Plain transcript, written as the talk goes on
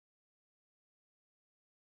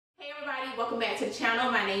Hey everybody, welcome back to the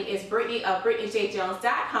channel. My name is Brittany of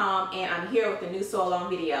BrittanyJJones.com and I'm here with a new sew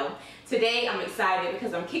along video. Today I'm excited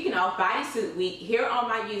because I'm kicking off Bodysuit Week here on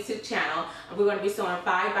my YouTube channel. We're going to be sewing 5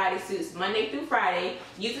 bodysuits Monday through Friday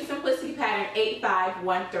using Simplicity Pattern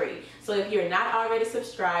 8513. So if you're not already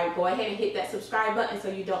subscribed, go ahead and hit that subscribe button so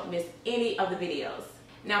you don't miss any of the videos.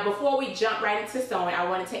 Now before we jump right into sewing, I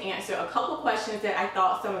wanted to answer a couple questions that I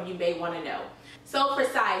thought some of you may want to know. So for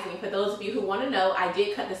sizing, for those of you who want to know, I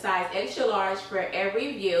did cut the size extra large for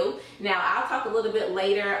every view. Now I'll talk a little bit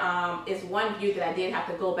later. It's one view that I did have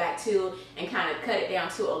to go back to and kind of cut it down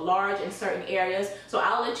to a large in certain areas. So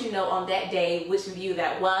I'll let you know on that day which view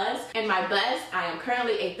that was. And my bust, I am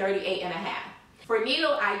currently a 38.5. For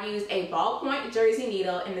needle, I used a ballpoint jersey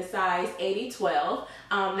needle in the size 80-12.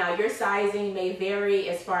 Now your sizing may vary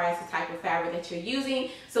as far as the type of fabric that you're using,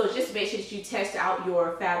 so just make sure that you test out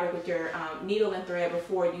your fabric with your needle and thread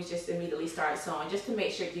before you just immediately start sewing, just to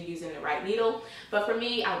make sure you're using the right needle. But for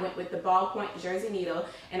me, I went with the ballpoint jersey needle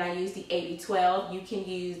and I used the 80-12. You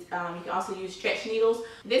can also use stretch needles.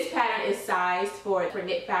 This pattern is sized for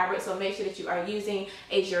knit fabric, so make sure that you are using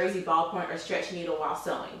a jersey ballpoint or stretch needle while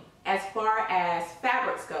sewing. As far as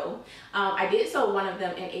fabrics go, I did sew one of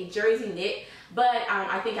them in a jersey knit, but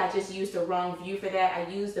I think I just used the wrong view for that.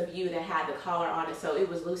 I used the view that had the collar on it, so it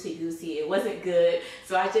was loosey-goosey. It wasn't good,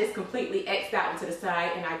 so I just completely X'd that one to the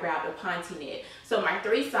side and I grabbed a Ponte knit. So my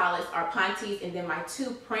 3 solids are Pontes and then my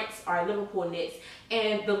 2 prints are Liverpool knits.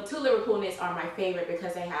 And the 2 Liverpool knits are my favorite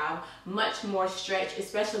because they have much more stretch,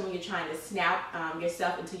 especially when you're trying to snap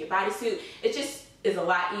yourself into your bodysuit. It just is a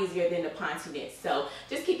lot easier than the Ponte knits. So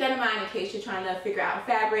just keep that in mind in case you're trying to figure out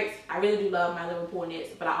fabrics. I really do love my Liverpool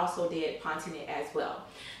knits, but I also did Ponte knit as well.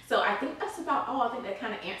 So I think that's about all. I think that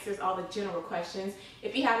kind of answers all the general questions.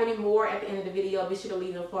 If you have any more at the end of the video, be sure to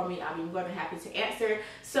leave them for me. I'll be more than happy to answer.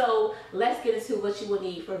 So let's get into what you will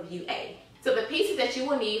need for view A. So the pieces that you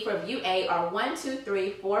will need for view A are 1, 2,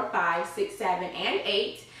 3, 4, 5, 6, 7, and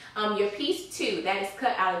 8. Your piece 2, that is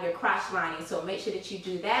cut out of your crotch lining, so make sure that you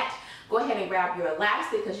do that. Go ahead and grab your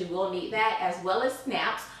elastic because you will need that, as well as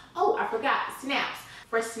snaps. Oh, I forgot, snaps.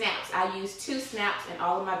 For snaps, I use 2 snaps in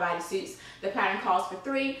all of my bodysuits. The pattern calls for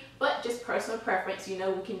 3, but just personal preference. You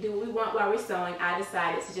know, we can do what we want while we're sewing. I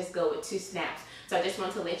decided to just go with 2 snaps. So I just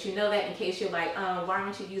wanted to let you know that in case you're like, why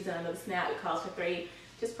aren't you using another snap? It calls for 3.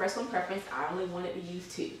 Just personal preference. I only wanted to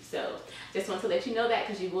use 2. So just want to let you know that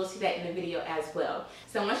because you will see that in the video as well.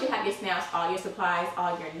 So once you have your snaps, all your supplies,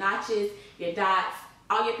 all your notches, your dots,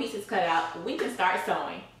 all your pieces cut out, we can start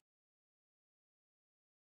sewing.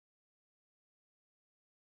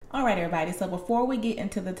 Alright everybody, so before we get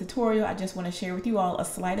into the tutorial, I just want to share with you all a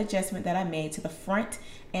slight adjustment that I made to the front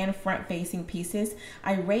and front facing pieces.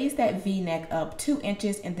 I raised that V-neck up 2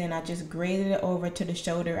 inches and then I just graded it over to the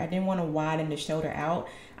shoulder. I didn't want to widen the shoulder out.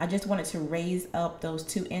 I just wanted to raise up those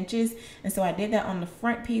 2 inches. And so I did that on the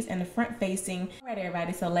front piece and the front facing. Alright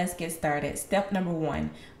everybody, so let's get started. Step number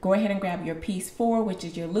 1, go ahead and grab your piece 4, which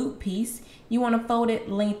is your loop piece. You want to fold it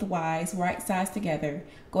lengthwise, right sides together.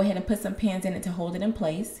 Go ahead and put some pins in it to hold it in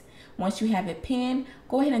place. Once you have it pinned,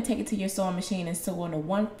 go ahead and take it to your sewing machine and sew on a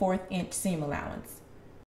 1/4 inch seam allowance.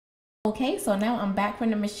 Okay, so now I'm back from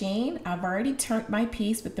the machine. I've already turned my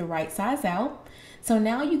piece with the right size out. So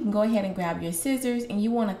now you can go ahead and grab your scissors and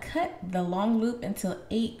you want to cut the long loop into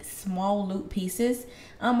 8 small loop pieces,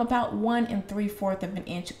 about 1 3/4 of an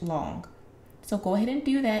inch long. So go ahead and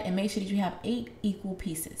do that and make sure that you have 8 equal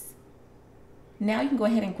pieces. Now you can go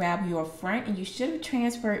ahead and grab your front and you should have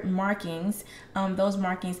transferred markings. Those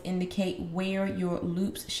markings indicate where your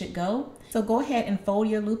loops should go. So go ahead and fold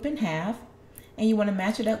your loop in half and you want to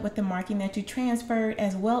match it up with the marking that you transferred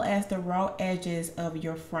as well as the raw edges of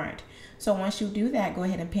your front. So once you do that, go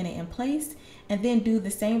ahead and pin it in place and then do the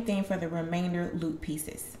same thing for the remainder loop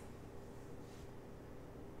pieces.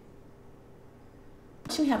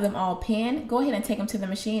 Once you have them all pinned, go ahead and take them to the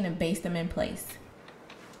machine and baste them in place.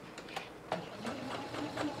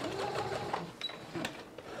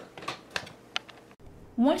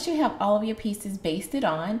 Once you have all of your pieces basted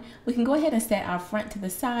on, we can go ahead and set our front to the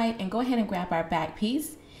side and go ahead and grab our back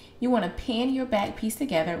piece. You want to pin your back piece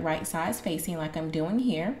together right sides facing like I'm doing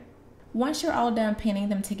here. Once you're all done pinning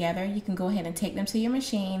them together, you can go ahead and take them to your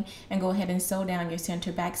machine and go ahead and sew down your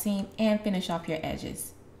center back seam and finish off your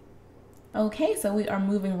edges. Okay, so we are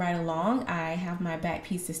moving right along. I have my back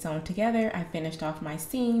pieces sewn together. I finished off my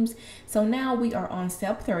seams. So now we are on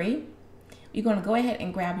step 3. You're going to go ahead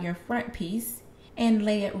and grab your front piece and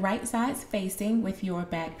lay it right sides facing with your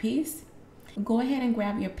back piece. Go ahead and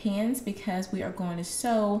grab your pins because we are going to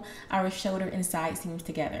sew our shoulder and side seams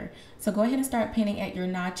together. So go ahead and start pinning at your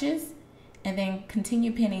notches and then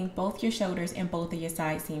continue pinning both your shoulders and both of your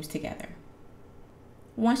side seams together.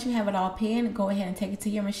 Once you have it all pinned, go ahead and take it to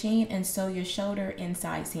your machine and sew your shoulder and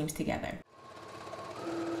side seams together.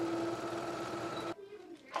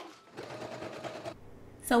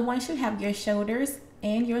 So once you have your shoulders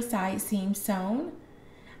and your side seams sewn,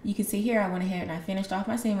 you can see here I went ahead and I finished off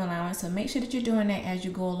my seam allowance, so make sure that you're doing that as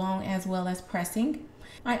you go along as well as pressing.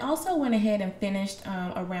 I also went ahead and finished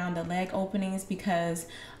around the leg openings because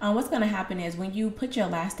what's going to happen is when you put your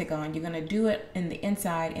elastic on, you're going to do it in the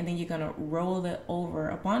inside and then you're going to roll it over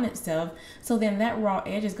upon itself. So then that raw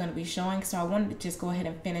edge is going to be showing. So I wanted to just go ahead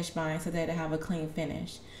and finish mine so that I have a clean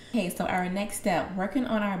finish. Okay, so our next step, working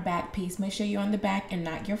on our back piece, make sure you're on the back and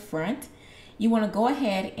not your front. You want to go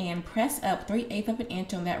ahead and press up 3/8 of an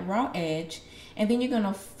inch on that raw edge, and then you're going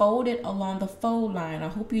to fold it along the fold line. I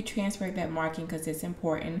hope you transfer that marking because it's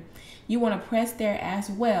important. You want to press there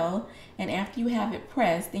as well, and after you have it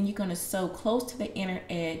pressed, then you're going to sew close to the inner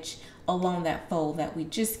edge along that fold that we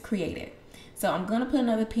just created. So I'm going to put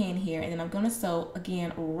another pin here, and then I'm going to sew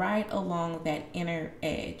again right along that inner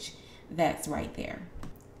edge that's right there.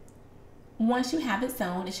 Once you have it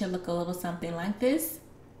sewn, it should look a little something like this.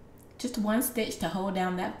 Just one stitch to hold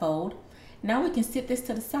down that fold. Now we can sit this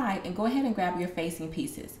to the side and go ahead and grab your facing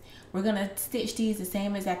pieces. We're going to stitch these the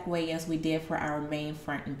same exact way as we did for our main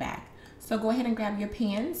front and back. So go ahead and grab your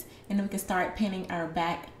pins and then we can start pinning our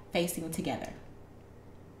back facing together.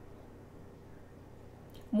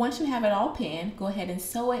 Once you have it all pinned, go ahead and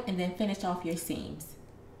sew it and then finish off your seams.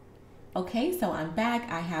 Okay, so I'm back.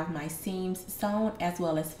 I have my seams sewn as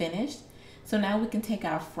well as finished. So now we can take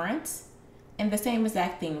our fronts and the same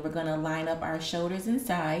exact thing. We're going to line up our shoulders and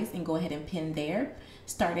sides and go ahead and pin there.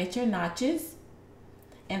 Start at your notches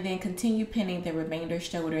and then continue pinning the remainder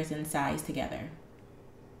shoulders and sides together.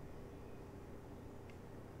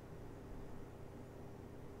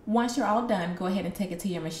 Once you're all done, go ahead and take it to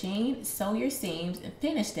your machine, sew your seams and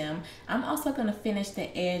finish them. I'm also going to finish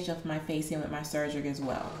the edge of my facing with my serger as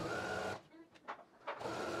well.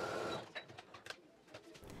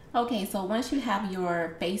 Okay, so once you have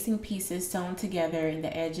your facing pieces sewn together and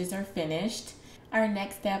the edges are finished, our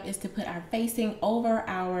next step is to put our facing over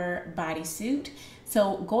our bodysuit.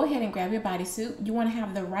 So go ahead and grab your bodysuit. You want to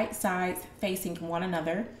have the right sides facing one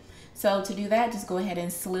another. So to do that, just go ahead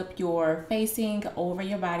and slip your facing over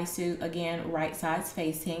your bodysuit, again, right sides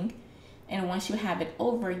facing. And once you have it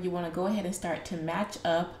over, you want to go ahead and start to match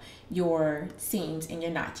up your seams and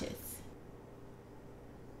your notches.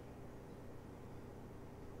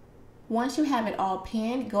 Once you have it all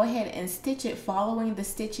pinned, go ahead and stitch it following the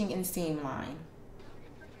stitching and seam line.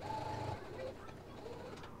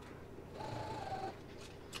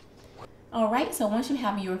 Alright, so once you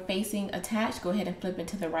have your facing attached, go ahead and flip it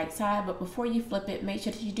to the right side. But before you flip it, make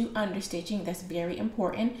sure that you do understitching. That's very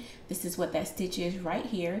important. This is what that stitch is right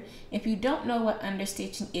here. If you don't know what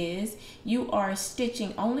understitching is, you are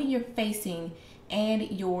stitching only your facing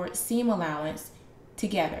and your seam allowance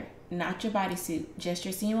together. Not your bodysuit, just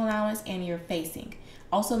your seam allowance and your facing.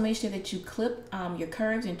 Also make sure that you clip your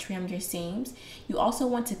curves and trim your seams. You also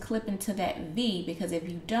want to clip into that V because if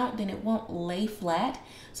you don't, then it won't lay flat.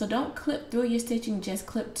 So don't clip through your stitching, just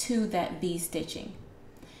clip to that V stitching.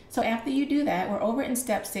 So after you do that, we're over in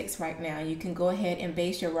step 6 right now. You can go ahead and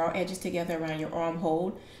base your raw edges together around your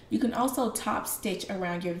armhole. You can also top stitch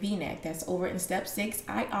around your V-neck. That's over in step 6.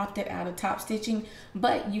 I opted out of top stitching,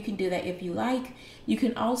 but you can do that if you like. You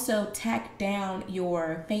can also tack down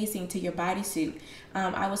your facing to your bodysuit.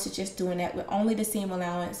 I would suggest doing that with only the seam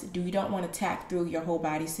allowance. You don't want to tack through your whole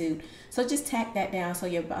bodysuit. So just tack that down so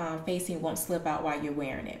your facing won't slip out while you're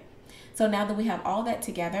wearing it. So now that we have all that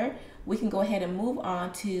together, we can go ahead and move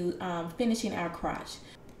on to finishing our crotch.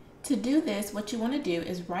 To do this, what you want to do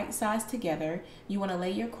is right sides together. You want to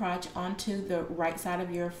lay your crotch onto the right side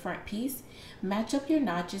of your front piece. Match up your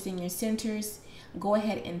notches in your centers. Go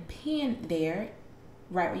ahead and pin there,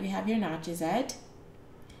 right where you have your notches at.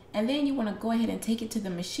 And then you want to go ahead and take it to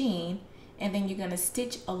the machine, and then you're going to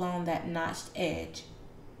stitch along that notched edge.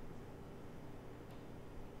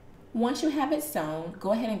 Once you have it sewn,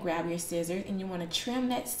 go ahead and grab your scissors and you want to trim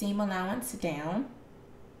that seam allowance down.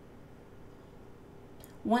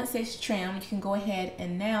 Once it's trimmed, you can go ahead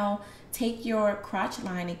and now take your crotch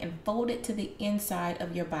lining and fold it to the inside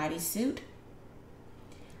of your bodysuit,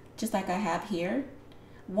 just like I have here.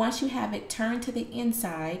 Once you have it turned to the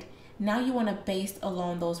inside, now you want to baste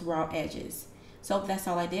along those raw edges. So that's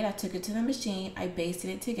all I did. I took it to the machine, I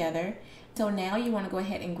basted it together. So now you want to go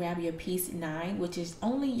ahead and grab your piece 9, which is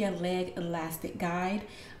only your leg elastic guide.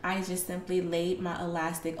 I just simply laid my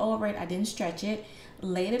elastic over it. I didn't stretch it,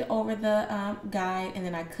 laid it over the guide, and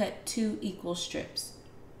then I cut 2 equal strips.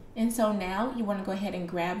 And so now you want to go ahead and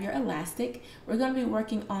grab your elastic. We're going to be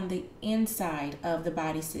working on the inside of the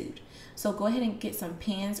bodysuit. So go ahead and get some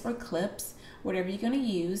pins or clips, whatever you're going to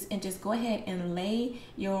use, and just go ahead and lay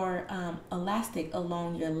your elastic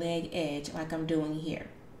along your leg edge like I'm doing here.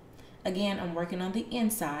 Again, I'm working on the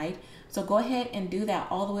inside, so go ahead and do that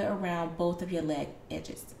all the way around both of your leg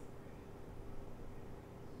edges.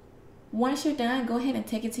 Once you're done, go ahead and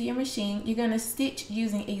take it to your machine. You're going to stitch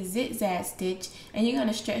using a zigzag stitch, and you're going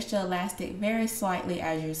to stretch the elastic very slightly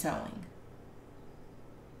as you're sewing.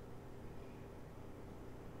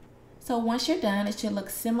 So once you're done, it should look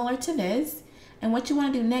similar to this. And what you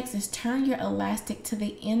want to do next is turn your elastic to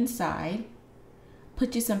the inside.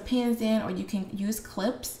 Put you some pins in, or you can use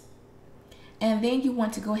clips. And then you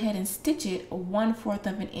want to go ahead and stitch it 1/4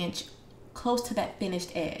 of an inch close to that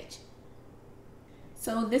finished edge.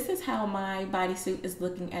 So this is how my bodysuit is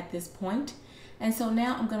looking at this point. And so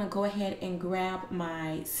now I'm going to go ahead and grab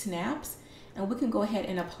my snaps, and we can go ahead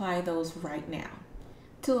and apply those right now.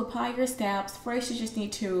 To apply your snaps, first you just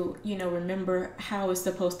need to, remember how it's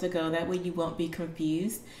supposed to go. That way you won't be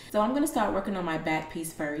confused. So I'm going to start working on my back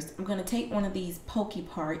piece first. I'm going to take one of these pokey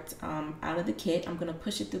parts out of the kit. I'm going to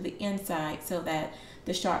push it through the inside so that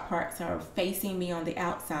the sharp parts are facing me on the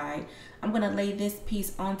outside. I'm going to lay this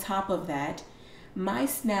piece on top of that. My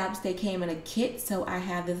snaps, they came in a kit, so I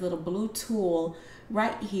have this little blue tool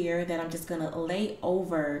right here that I'm just going to lay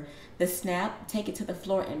over the snap, take it to the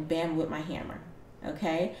floor, and bam with my hammer.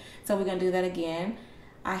 Okay, so we're going to do that again.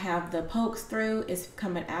 I have the pokes through, it's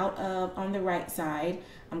coming out of on the right side.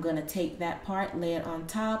 I'm going to take that part, lay it on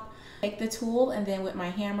top, take the tool, and then with my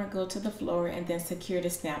hammer go to the floor and then secure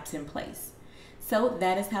the snaps in place. So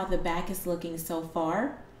that is how the back is looking so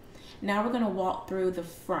far. Now we're going to walk through the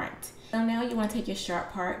front. So now you want to take your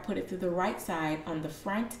sharp part, put it through the right side on the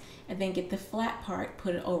front, and then get the flat part,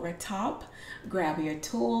 put it over top, grab your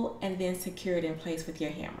tool, and then secure it in place with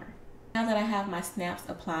your hammer. Now that I have my snaps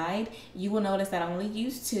applied, you will notice that I only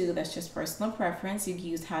use 2. That's just personal preference. You can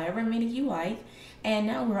use however many you like. And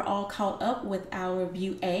now we're all caught up with our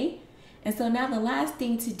view A. And so now the last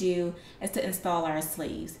thing to do is to install our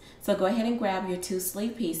sleeves. So go ahead and grab your 2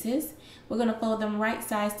 sleeve pieces. We're going to fold them right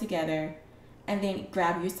sides together, and then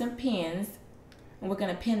grab you some pins, and we're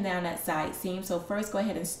going to pin down that side seam. So first go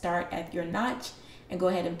ahead and start at your notch and go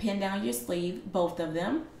ahead and pin down your sleeve, both of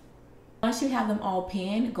them. Once you have them all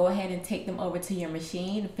pinned, go ahead and take them over to your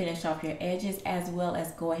machine, finish off your edges, as well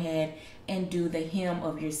as go ahead and do the hem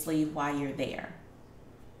of your sleeve while you're there.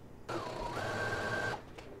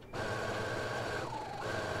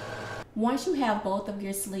 Once you have both of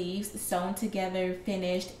your sleeves sewn together,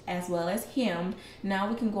 finished, as well as hemmed, now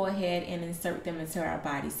we can go ahead and insert them into our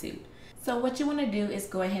bodysuit. So what you want to do is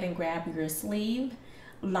go ahead and grab your sleeve,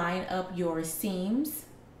 line up your seams,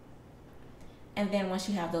 and then once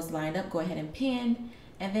you have those lined up, go ahead and pin,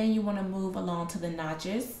 and then you want to move along to the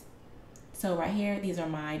notches. So right here, these are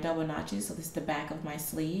my double notches. So this is the back of my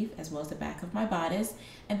sleeve as well as the back of my bodice.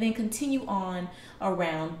 And then continue on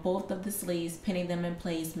around both of the sleeves, pinning them in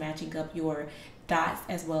place, matching up your dots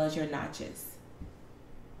as well as your notches.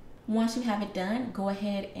 Once you have it done, go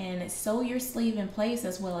ahead and sew your sleeve in place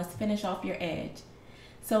as well as finish off your edge.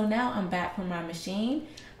 So now I'm back from my machine.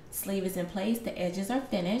 Sleeve is in place, the edges are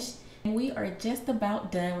finished, and we are just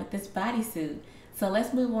about done with this bodysuit. So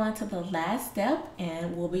let's move on to the last step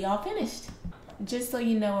and we'll be all finished. Just so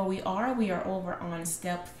you know where we are over on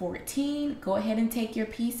step 14. Go ahead and take your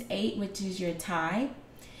piece 8, which is your tie.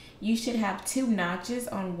 You should have 2 notches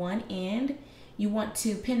on one end. You want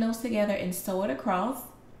to pin those together and sew it across.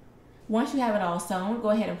 Once you have it all sewn, go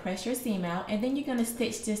ahead and press your seam out, and then you're going to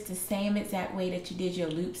stitch this the same exact way that you did your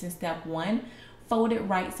loops in step 1. Fold it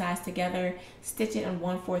right sides together, stitch it in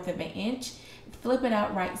 1/4 of an inch, flip it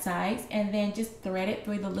out right sides, and then just thread it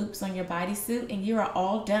through the loops on your bodysuit, and you are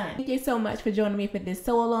all done. Thank you so much for joining me for this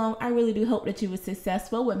sew along. I really do hope that you were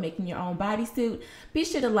successful with making your own bodysuit. Be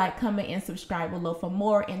sure to like, comment, and subscribe below for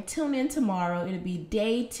more, and tune in tomorrow. It'll be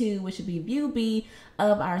day 2, which will be view B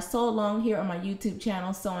of our sew along here on my YouTube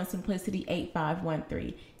channel, Sewing Simplicity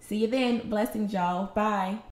 8513. See you then. Blessings, y'all. Bye.